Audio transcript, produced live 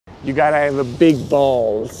You gotta have a big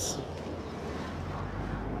balls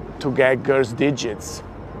to get girls' digits.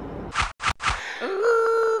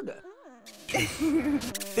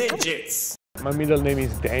 Digits. My middle name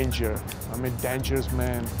is Danger. I'm a dangerous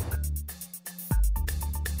man.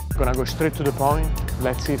 Gonna go straight to the point.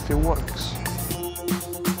 Let's see if it works.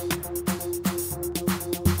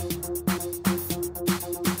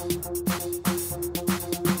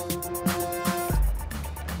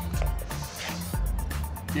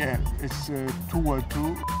 Yeah, it's 2 and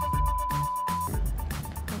 2.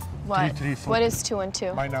 What? 3, 3, 4. What is 2 and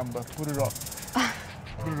 2? My number. Put it on.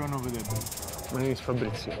 Put it on over there. My name is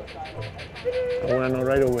Fabrizio. I want to know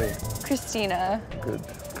right away. Christina. Good,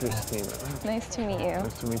 Christina. Nice to meet you.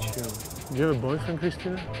 Nice to meet you. Do you have a boyfriend,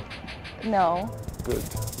 Christina? No. Good,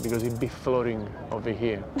 because he'd be floating over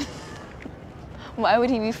here. Why would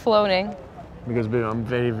he be floating? Because, baby, I'm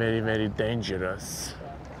very, very, very dangerous.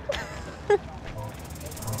 Did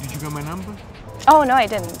you get my number? Oh, no, I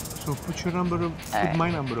didn't. So put your number, put right. my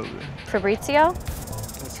number over there. Fabrizio?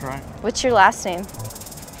 That's right. What's your last name?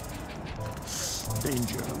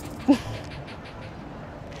 Danger.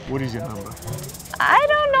 What is your number? I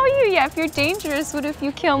don't know you yet. If you're dangerous, what if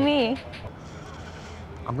you kill me?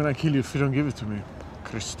 I'm gonna kill you if you don't give it to me,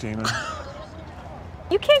 Christina.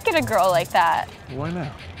 You can't get a girl like that. Why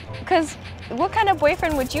not? Because what kind of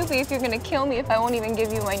boyfriend would you be if you're gonna kill me if I won't even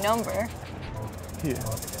give you my number? Here.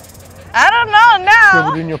 I don't know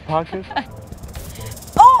now. Put it in your pocket.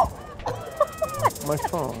 Oh! My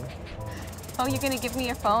phone. Oh, you're gonna give me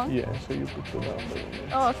your phone? Yeah, so you put the number in there.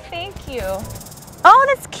 Oh, thank you. Oh,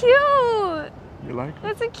 that's cute. You like it?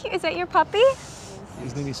 That's a cute. Is that your puppy?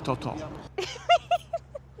 His name is Toto.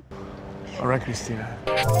 All right, Christina.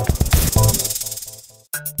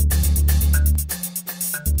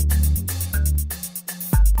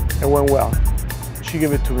 It went well. She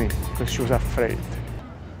gave it to me because she was afraid.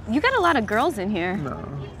 You got a lot of girls in here. No.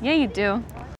 Yeah, you do.